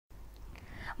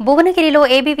భువనగిరిలో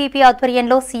ఏబీవీపీ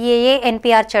ఆధ్వర్యంలో CAA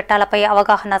NPR చట్టాలపై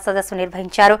అవగాహన సదస్సు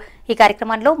నిర్వహించారు. ఈ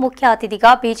కార్యక్రమంలో ముఖ్య అతిథిగా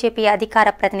బీజేపీ అధికార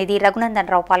ప్రతినిధి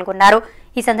రఘునందన్ రావు పాల్గొన్నారు.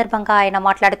 ఈ సందర్భంగా ఆయన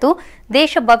మాట్లాడుతూ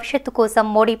దేశ భవిష్యత్తు కోసం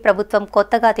మోడీ ప్రభుత్వం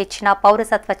కొత్తగా తెచ్చిన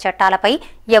పౌరసత్వ చట్టాలపై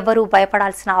ఎవ్వరూ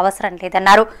భయపడాల్సిన అవసరం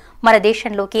లేదన్నారు. మన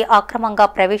దేశంలోకి అక్రమంగా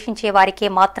ప్రవేశించే వారికే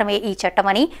మాత్రమే ఈ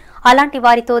చట్టమని, అలాంటి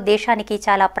వారితో దేశానికి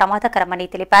చాలా ప్రమాదకరమని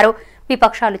తెలిపారు.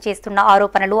 విపక్షాలు చేస్తున్న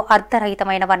ఆరోపణలు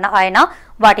అర్థరహితమైనవన్న ఆయన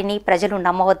వాటిని ప్రజలు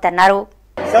నమ్మవద్దన్నారు.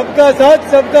 సబ్కా సాథ్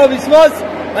సబ్కా విశ్వాస్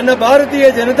అన్న భారతీయ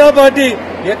జనతా పార్టీ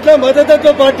ఎట్లా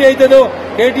మతతత్వ పార్టీ అవుతుందో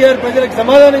కేటీఆర్ ప్రజలకు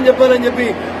సమాధానం చెప్పాలని చెప్పి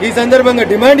ఈ సందర్భంగా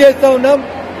డిమాండ్ చేస్తా ఉన్నాం.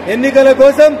 ఎన్నికల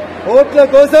కోసం, ఓట్ల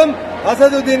కోసం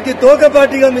అసదుద్దీన్కి తోక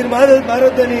పార్టీగా మీరు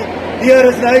మారొద్దని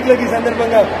టీఆర్ఎస్ నాయకులకు ఈ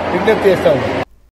సందర్భంగా విజ్ఞప్తి చేస్తా ఉన్నాం.